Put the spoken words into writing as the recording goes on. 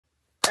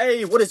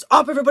Hey, what is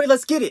up, everybody?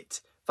 Let's get it.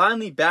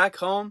 Finally back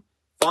home.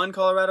 Fun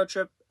Colorado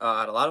trip.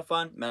 Had a lot of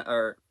fun.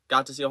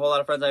 Got to see a whole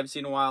lot of friends I haven't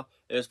seen in a while.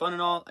 It was fun and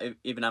all.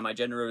 Even at my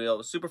gender reveal, it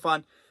was super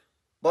fun.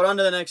 But on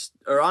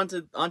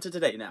to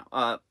today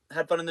now.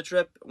 Had fun on the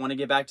trip. Want to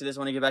get back to this.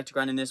 Want to get back to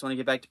grinding this. Want to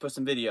get back to post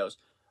some videos.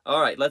 All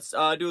right, let's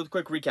do a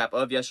quick recap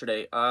of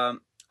yesterday.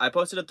 I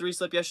posted a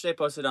 3-slip yesterday.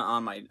 Posted it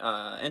on my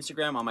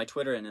Instagram, on my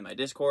Twitter, and in my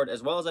Discord,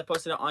 as well as I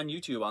posted it on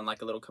YouTube on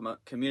like a little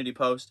community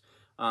post.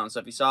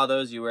 So if you saw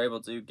those, you were able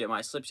to get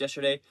my slips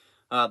yesterday.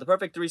 The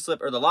perfect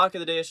 3-slip, or the lock of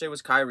the day yesterday,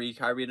 was Kyrie.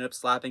 Kyrie ended up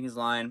slapping his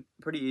line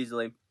pretty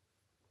easily.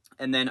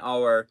 And then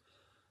our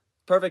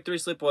perfect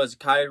 3-slip was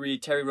Kyrie,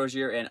 Terry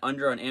Rozier, and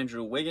under on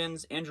Andrew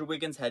Wiggins. Andrew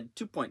Wiggins had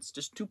 2 points,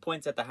 just 2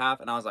 points at the half,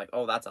 and I was like,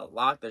 oh, that's a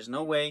lock. There's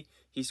no way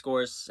he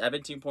scores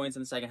 17 points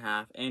in the second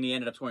half, and he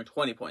ended up scoring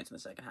 20 points in the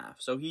second half.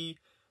 So he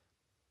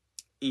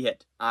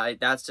hit.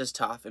 That's just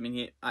tough. I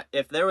mean,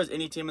 if there was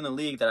any team in the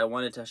league that I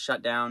wanted to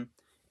shut down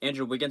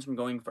Andrew Wiggins from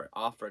going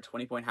off for a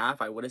 20-point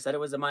half, I would have said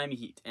it was the Miami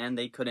Heat, and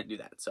they couldn't do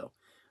that. So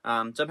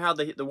somehow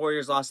the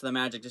Warriors lost to the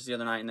Magic just the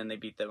other night, and then they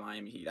beat the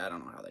Miami Heat. I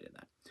don't know how they did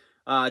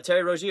that.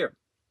 Terry Rozier,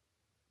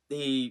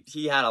 he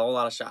had a whole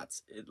lot of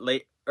shots.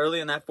 Early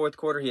in that fourth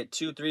quarter, he hit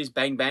 2 threes,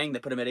 bang bang,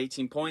 that put him at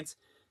 18 points,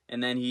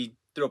 and then he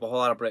threw up a whole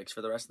lot of bricks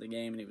for the rest of the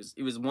game, and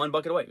he was 1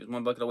 bucket away. He was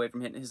 1 bucket away from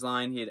hitting his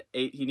line. He had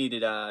 8. He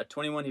needed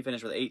 21. He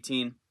finished with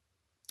 18.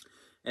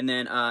 And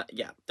then,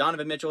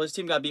 Donovan Mitchell, his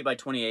team got beat by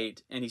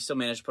 28, and he still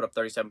managed to put up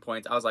 37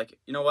 points. I was like,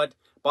 you know what?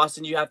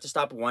 Boston, you have to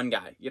stop one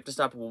guy. You have to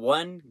stop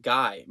one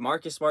guy.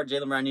 Marcus Smart,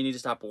 Jaylen Brown, you need to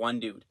stop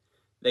one dude.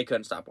 They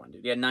couldn't stop one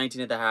dude. He had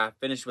 19 at the half,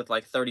 finished with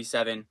like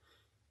 37.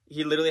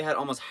 He literally had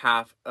almost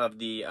half of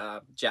the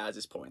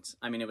Jazz's points.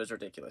 I mean, it was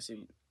ridiculous.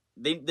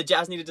 The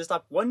Jazz needed to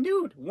stop one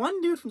dude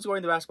from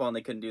scoring the basketball, and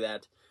they couldn't do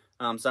that.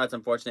 So that's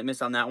unfortunate.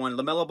 Missed on that one.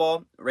 LaMelo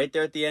Ball, right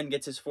there at the end,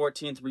 gets his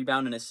 14th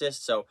rebound and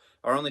assist. So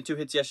our only 2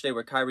 hits yesterday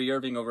were Kyrie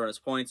Irving over on his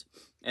points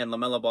and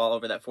LaMelo Ball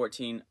over that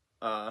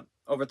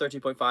over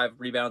 13.5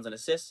 rebounds and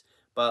assists.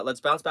 But let's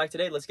bounce back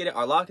today. Let's get it.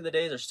 Our lock of the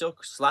days are still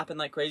slapping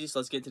like crazy, so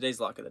let's get today's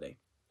lock of the day.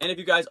 And if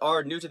you guys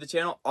are new to the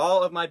channel,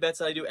 all of my bets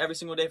that I do every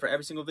single day for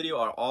every single video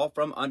are all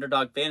from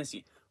Underdog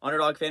Fantasy.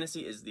 Underdog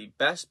Fantasy is the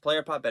best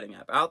player prop betting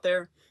app out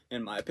there,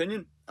 in my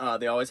opinion.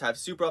 They always have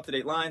super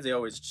up-to-date lines. They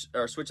always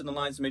are switching the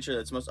lines to make sure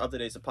that it's most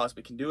up-to-date as it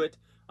possibly can do it.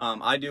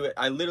 I do it.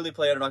 I literally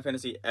play Underdog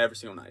Fantasy every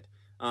single night.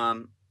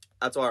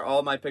 That's where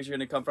all my picks are going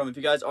to come from. If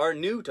you guys are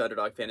new to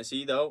Underdog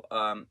Fantasy, though,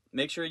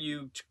 make sure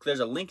there's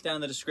a link down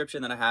in the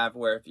description that I have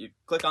where if you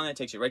click on it, it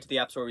takes you right to the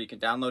App Store where you can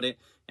download it,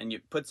 and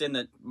it puts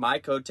in my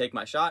code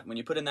TAKEMYSHOT. When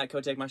you put in that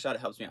code TAKEMYSHOT, it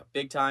helps me out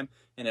big time,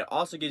 and it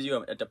also gives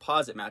you a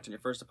deposit match on your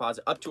first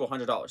deposit up to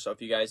 $100. So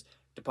if you guys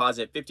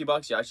deposit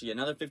 $50, you actually get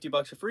another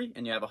 $50 for free,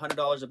 and you have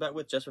 $100 to bet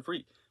with just for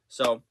free.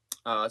 So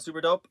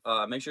super dope.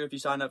 Make sure if you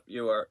sign up,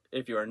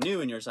 if you are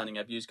new and you're signing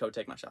up, use code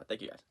TAKEMYSHOT.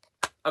 Thank you guys.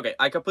 Okay,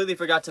 I completely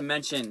forgot to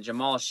mention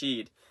Jamal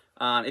Sheed.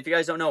 If you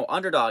guys don't know,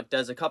 Underdog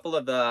does a couple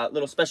of the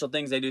little special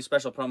things. They do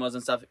special promos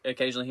and stuff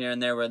occasionally here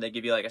and there where they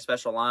give you like a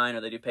special line or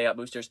they do payout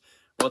boosters.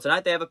 Well,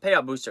 tonight they have a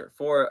payout booster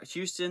for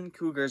Houston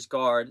Cougars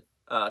guard,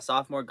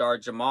 sophomore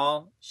guard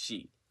Jamal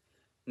Sheed.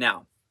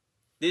 Now,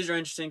 these are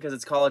interesting because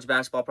it's college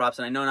basketball props,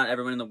 and I know not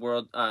everyone in the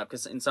world,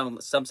 because in some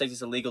states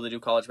it's illegal to do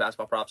college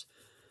basketball props.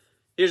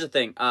 Here's the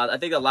thing. I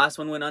think the last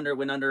one went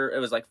under. It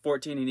was like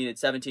 14. He needed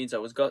 17,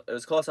 so it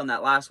was close on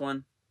that last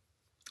one.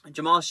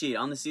 Jamal Sheed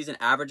on the season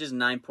averages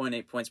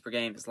 9.8 points per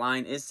game. His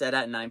line is set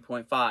at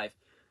 9.5.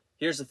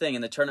 Here's the thing.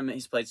 In the tournament,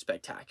 he's played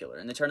spectacular.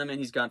 In the tournament,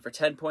 he's gone for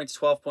 10 points,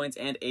 12 points,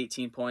 and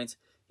 18 points.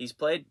 He's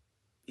played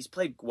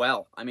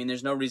well. I mean,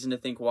 there's no reason to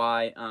think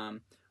why.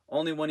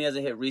 Only one he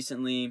hasn't hit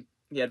recently.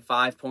 He had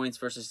 5 points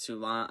versus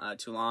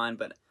Toulon.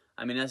 But,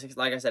 I mean,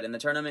 like I said, in the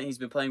tournament, he's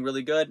been playing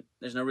really good.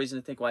 There's no reason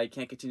to think why he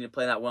can't continue to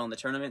play that well in the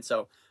tournament.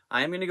 So,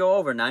 I am going to go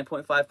over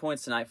 9.5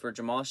 points tonight for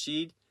Jamal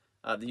Sheed.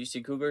 The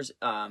Houston Cougars.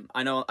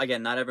 I know,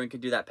 again, not everyone could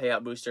do that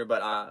payout booster,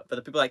 but for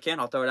the people that can,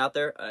 I'll throw it out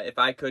there. If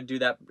I could do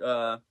that,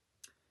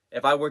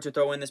 if I were to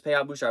throw in this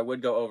payout booster, I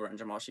would go over on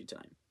Jamal Sheed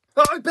tonight.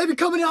 All right, baby,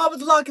 coming out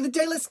with the lock of the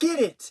day. Let's get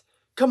it.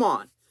 Come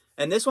on.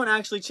 And this one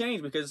actually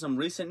changed because of some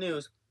recent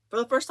news for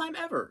the first time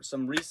ever.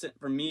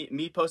 For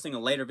me posting a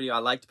later video. I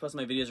like to post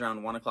my videos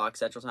around 1 o'clock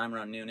Central Time,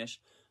 around noonish,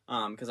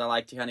 because I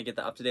like to kind of get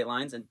the up-to-date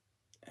lines. And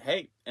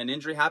hey, an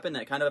injury happened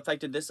that kind of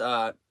affected this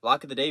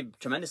lock of the day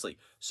tremendously.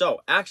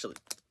 So, actually,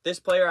 this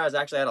player has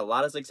actually had a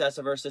lot of success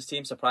versus this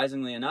team,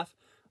 surprisingly enough.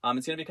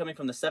 It's going to be coming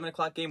from the 7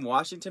 o'clock game,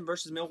 Washington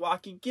versus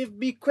Milwaukee. Give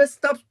me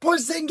Kristaps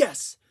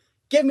Porzingas.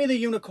 Give me the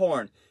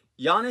unicorn.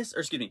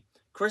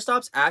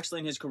 Kristaps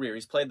actually in his career,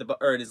 he's played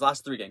in his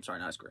last 3 games, sorry,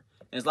 not his career.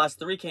 In his last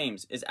 3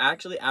 games, is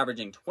actually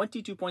averaging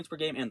 22 points per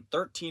game and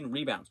 13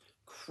 rebounds.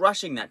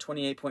 Crushing that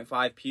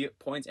 28.5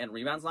 points and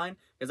rebounds line,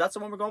 because that's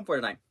the one we're going for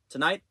tonight.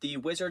 Tonight, the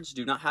Wizards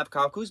do not have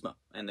Kyle Kuzma,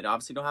 and they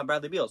obviously don't have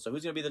Bradley Beal. So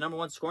who's going to be the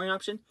 #1 scoring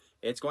option?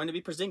 It's going to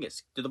be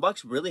Porzingas. Do the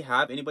Bucks really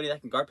have anybody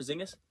that can guard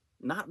Porzingas?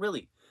 Not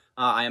really.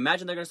 I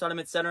imagine they're going to start him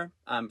at center.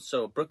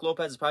 So Brook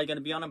Lopez is probably going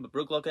to be on him, but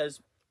Brook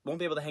Lopez won't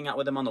be able to hang out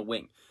with him on the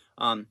wing.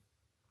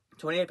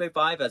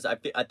 28.5, as I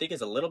think,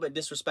 is a little bit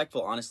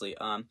disrespectful, honestly.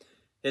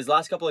 His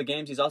last couple of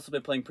games, he's also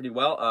been playing pretty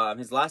well.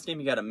 His last game,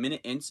 he got a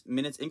minutes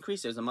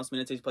increase. It was the most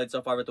minutes he's played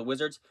so far with the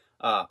Wizards.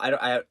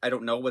 I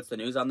don't know what's the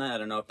news on that. I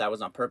don't know if that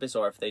was on purpose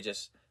or if they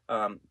just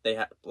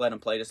let him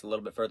play just a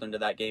little bit further into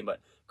that game. But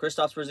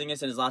Kristaps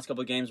Porzingas in his last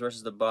couple of games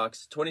versus the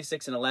Bucks,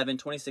 26-11,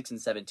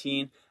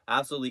 26-17,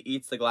 absolutely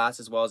eats the glass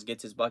as well as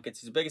gets his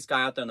buckets. He's the biggest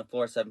guy out there on the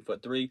floor,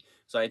 7'3".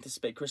 So I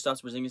anticipate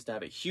Kristaps Porzingas to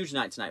have a huge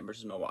night tonight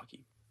versus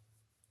Milwaukee.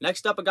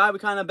 Next up, a guy we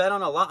kind of bet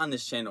on a lot on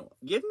this channel.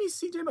 Give me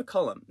CJ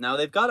McCollum. Now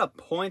they've got a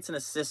points and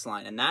assist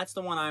line, and that's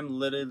the one I'm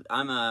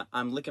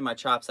licking my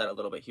chops at a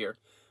little bit here.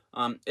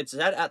 It's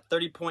set at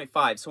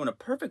 30.5. So in a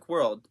perfect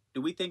world,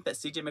 do we think that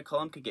CJ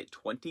McCollum could get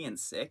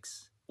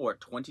 20-6 or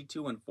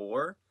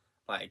 22-4?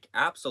 Like,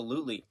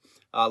 absolutely.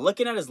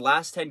 Looking at his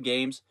last 10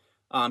 games,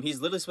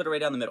 he's literally split it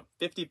right down the middle.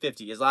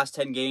 50-50. His last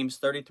 10 games,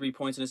 33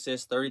 points and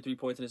assists, 33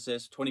 points and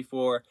assists,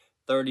 24,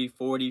 30,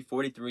 40,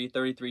 43,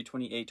 33,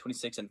 28,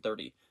 26, and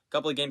 30. A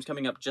couple of games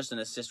coming up just an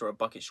assist or a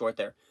bucket short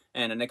there.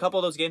 And in a couple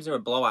of those games, there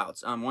were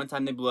blowouts. One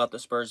time they blew out the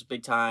Spurs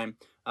big time.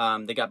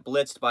 They got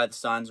blitzed by the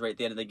Suns right at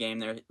the end of the game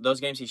there.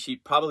 Those games he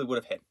probably would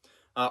have hit.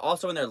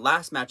 Also, in their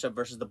last matchup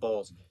versus the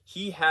Bulls,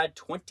 he had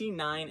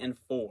 29-4.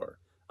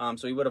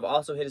 So he would have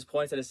also hit his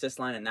points and assist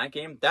line in that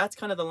game. That's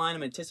kind of the line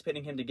I'm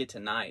anticipating him to get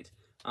tonight.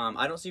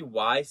 I don't see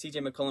why CJ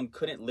McCollum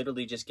couldn't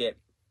literally just get,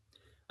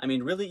 I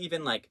mean, really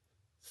even like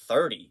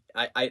 30.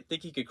 I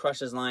think he could crush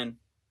his line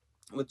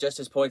with just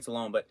his points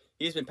alone, but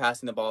he's been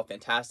passing the ball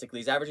fantastically.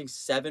 He's averaging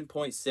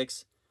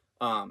 7.6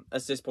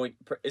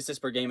 assists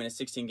per game in his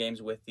 16 games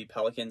with the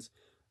Pelicans.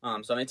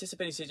 So I'm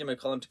anticipating CJ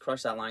McCollum to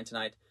crush that line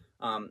tonight.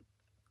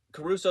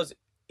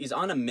 He's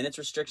on a minutes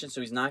restriction,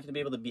 so he's not going to be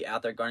able to be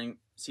out there guarding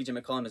CJ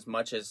McCollum as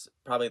much as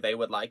probably they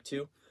would like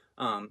to.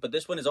 But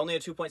this one is only a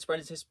 2-point spread.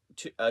 It's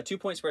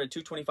 2-point spread at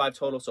 225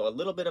 total, so a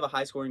little bit of a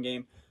high-scoring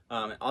game.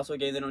 And also a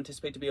game they don't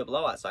anticipate to be a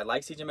blowout. So I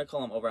like CJ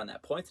McCollum over on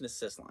that points and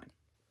assist line.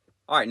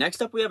 All right,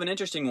 next up we have an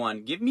interesting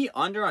one. Give me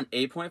under on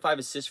 8.5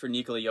 assists for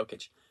Nikola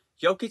Jokic.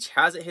 Jokic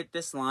hasn't hit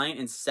this line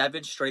in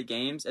 7 straight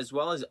games, as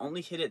well as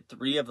only hit it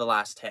 3 of the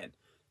last 10.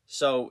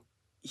 So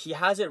he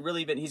hasn't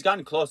really been, he's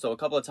gotten close though a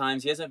couple of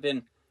times. He hasn't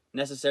been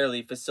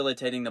necessarily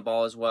facilitating the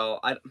ball as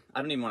well. I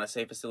don't even want to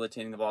say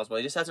facilitating the ball as well.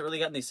 He just hasn't really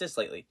gotten the assists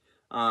lately.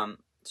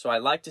 So I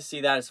like to see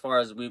that as far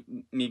as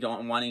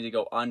wanting to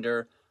go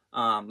under.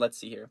 Let's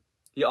see here.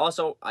 He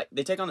also,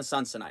 they take on the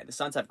Suns tonight. The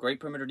Suns have great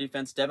perimeter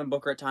defense. Devin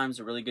Booker at times,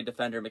 a really good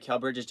defender. Mikal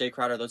Bridges, Jay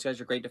Crowder, those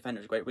guys are great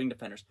defenders, great wing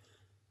defenders.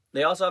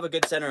 They also have a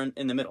good center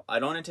in the middle. I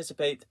don't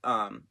anticipate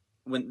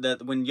when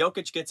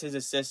Jokic gets his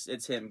assists,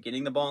 it's him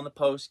getting the ball in the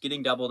post,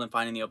 getting doubled, and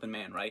finding the open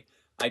man, right?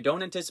 I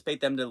don't anticipate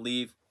them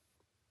to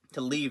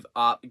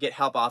get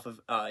help off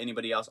of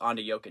anybody else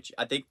onto Jokic.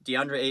 I think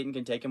DeAndre Ayton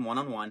can take him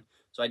one-on-one,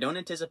 so I don't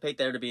anticipate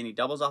there to be any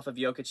doubles off of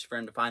Jokic for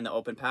him to find the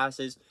open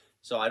passes.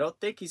 So I don't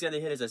think he's going to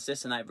hit his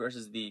assist tonight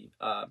versus the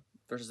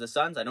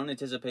Suns. I don't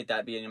anticipate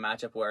that being a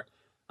matchup where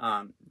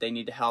they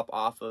need to help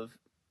off of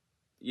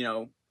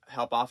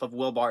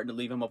Will Barton to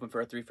leave him open for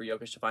a 3 for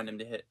Jokic to find him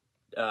to hit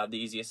the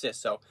easy assist.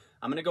 So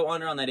I'm going to go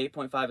under on that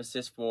 8.5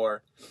 assist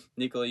for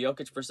Nikola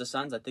Jokic versus the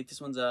Suns. I think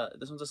this one's a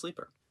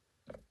sleeper.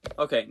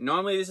 Okay,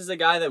 normally this is a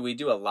guy that we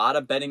do a lot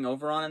of betting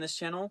over on this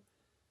channel,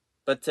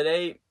 but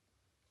today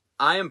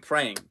I am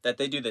praying that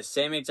they do the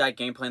same exact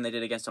game plan they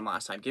did against him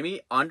last time. Give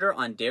me under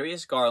on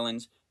Darius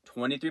Garland's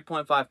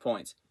 23.5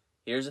 points.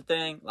 Here's the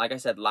thing. Like I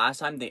said, last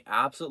time they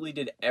absolutely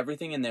did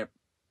everything in their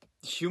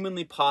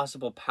humanly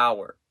possible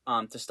power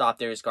to stop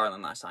Darius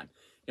Garland last time.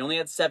 He only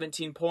had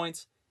 17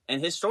 points,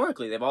 and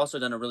historically, they've also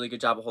done a really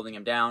good job of holding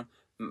him down.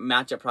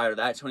 Matchup prior to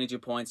that, 22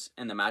 points,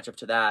 and the matchup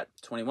to that,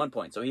 21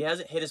 points. So he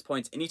hasn't hit his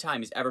points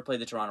anytime he's ever played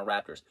the Toronto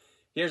Raptors.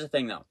 Here's the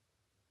thing, though.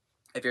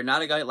 If you're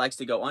not a guy that likes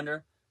to go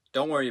under,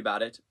 don't worry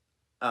about it.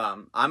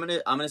 I'm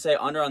gonna say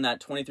under on that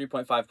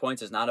 23.5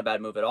 points is not a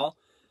bad move at all.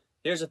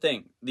 Here's the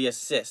thing. The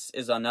assists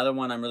is another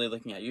one I'm really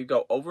looking at. You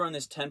go over on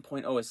this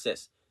 10.0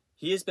 assists.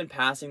 He has been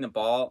passing the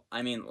ball,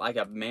 I mean, like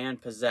a man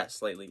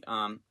possessed lately.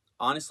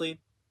 Honestly,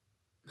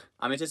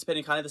 I'm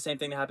anticipating kind of the same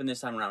thing that happened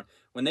this time around.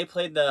 When they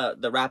played the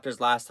Raptors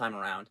last time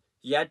around,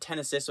 he had 10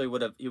 assists, so he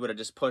would have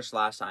just pushed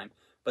last time.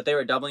 But they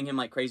were doubling him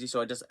like crazy, so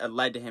it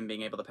led to him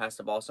being able to pass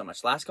the ball so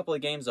much. Last couple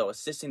of games, though,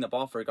 assisting the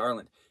ball for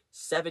Garland.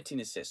 17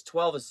 assists,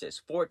 12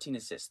 assists, 14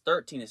 assists,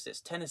 13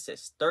 assists, 10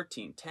 assists,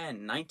 13,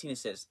 10, 19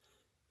 assists.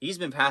 He's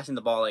been passing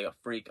the ball like a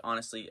freak,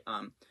 honestly.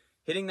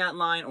 Hitting that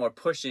line or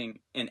pushing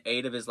in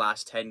 8 of his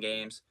last 10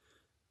 games.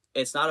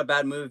 It's not a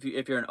bad move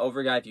if you're an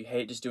over guy, if you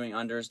hate just doing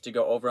unders, to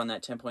go over on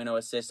that 10.0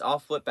 assist. I'll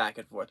flip back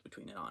and forth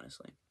between it,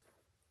 honestly.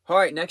 All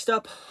right, next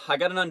up, I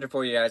got an under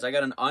for you guys. I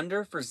got an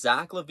under for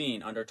Zach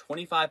Lavine, under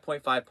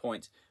 25.5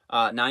 points.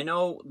 Now, I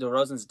know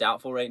DeRozan's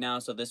doubtful right now,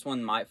 so this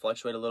one might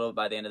fluctuate a little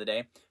by the end of the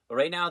day. But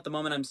right now, at the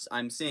moment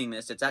I'm seeing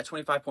this, it's at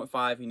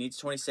 25.5. He needs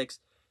 26.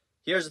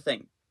 Here's the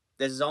thing.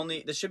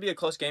 This should be a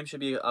close game.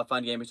 Should be a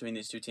fun game between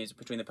these two teams,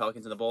 between the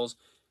Pelicans and the Bulls.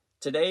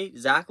 Today,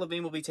 Zach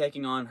Lavine will be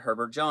taking on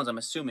Herbert Jones, I'm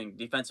assuming,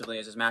 defensively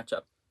as his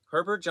matchup.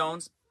 Herbert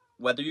Jones,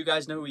 whether you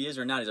guys know who he is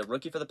or not, he's a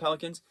rookie for the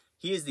Pelicans.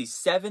 He is the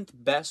 7th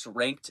best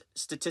ranked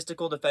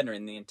statistical defender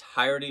in the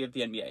entirety of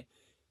the NBA.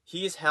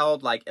 He has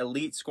held like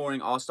elite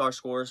scoring, all-star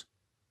scores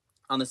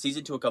on the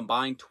season to a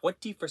combined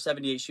 20 for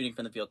 78 shooting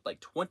from the field,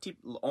 like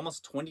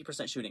almost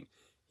 20% shooting.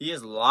 He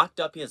is locked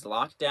up. He is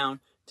locked down.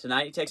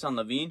 Tonight he takes on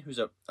Lavine, who's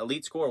an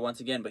elite scorer once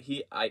again. But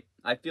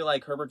I feel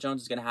like Herbert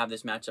Jones is going to have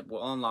this matchup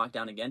well on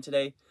lockdown again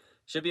today.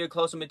 Should be a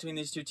close one between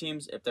these two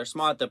teams. If they're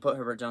smart, they'll put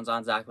Herbert Jones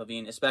on Zach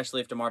Lavine,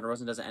 especially if DeMar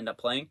DeRozan doesn't end up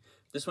playing.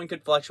 This one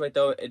could fluctuate,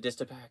 though. It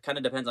just kind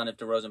of depends on if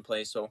DeRozan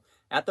plays. So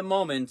at the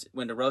moment,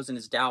 when DeRozan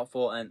is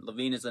doubtful and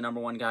Lavine is the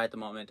 #1 guy at the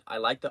moment, I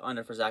like the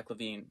under for Zach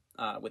Lavine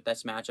with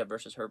this matchup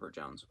versus Herbert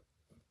Jones.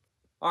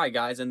 All right,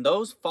 guys, and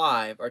those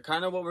 5 are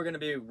kind of what we're going to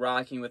be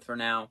rocking with for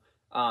now.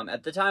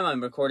 At the time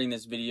I'm recording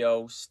this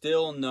video,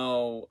 still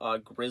no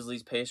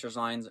Grizzlies Pacers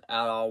lines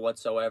at all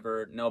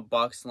whatsoever. No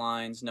Bucks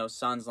lines, no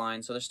Suns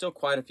lines. So there's still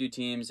quite a few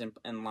teams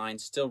and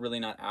lines still really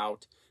not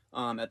out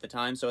at the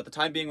time. So at the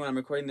time being when I'm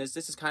recording this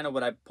is kind of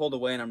what I pulled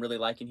away and I'm really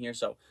liking here.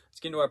 So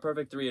let's get into our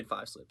perfect 3 and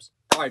 5 slips.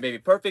 All right, baby,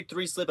 perfect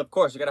 3 slip. Of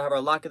course, we got to have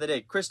our lock of the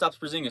day. Kristaps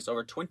Porzingas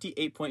over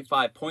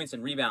 28.5 points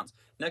and rebounds.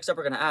 Next up,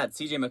 we're going to add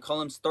CJ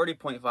McCollum's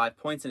 30.5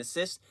 points and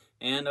assists.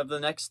 And of the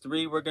next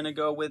 3, we're going to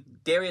go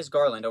with Darius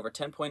Garland over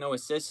 10.0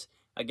 assists.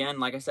 Again,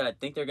 like I said, I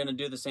think they're going to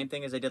do the same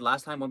thing as they did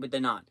last time, but they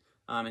not.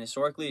 And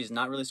historically, he's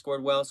not really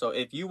scored well. So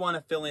if you want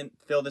to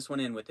fill this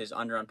one in with his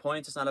under on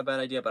points, it's not a bad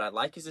idea. But I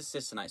like his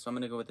assists tonight, so I'm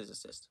going to go with his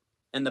assist.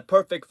 And the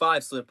perfect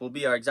 5 slip will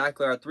be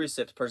exactly our 3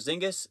 slips.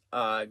 Porzingas,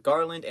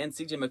 Garland, and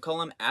CJ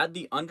McCollum. Add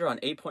the under on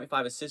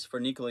 8.5 assists for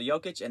Nikola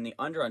Jokic and the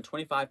under on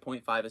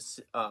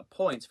 25.5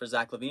 points for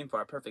Zach Lavine for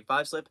our perfect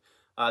 5 slip.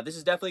 This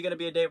is definitely going to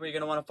be a day where you're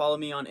going to want to follow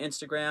me on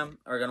Instagram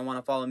or going to want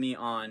to follow me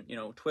on,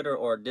 Twitter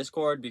or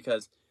Discord,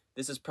 because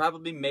this is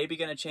probably maybe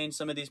going to change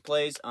some of these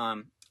plays.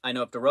 I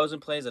know if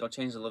DeRozan plays, it'll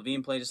change the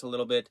Lavine play just a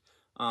little bit.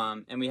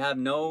 And we have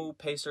no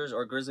Pacers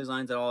or Grizzlies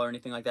lines at all or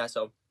anything like that.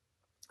 So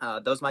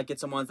those might get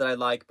some ones that I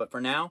like. But for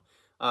now,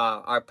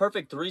 our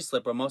perfect 3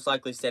 slip will most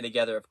likely stay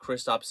together of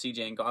Kristaps,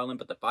 CJ, and Garland.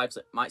 But the 5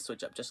 slip might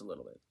switch up just a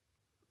little bit.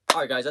 All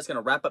right, guys, that's going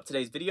to wrap up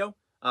today's video.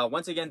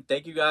 Once again,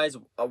 thank you guys.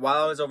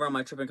 While I was over on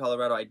my trip in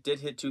Colorado, I did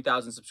hit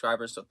 2,000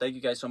 subscribers, so thank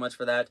you guys so much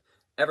for that.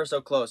 Ever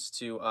so close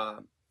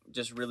to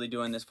just really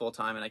doing this full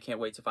time, and I can't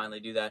wait to finally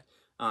do that.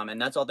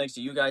 And that's all thanks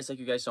to you guys. Thank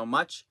you guys so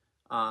much.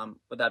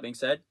 With that being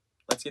said,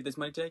 let's get this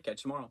money today. Catch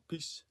you tomorrow.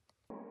 Peace.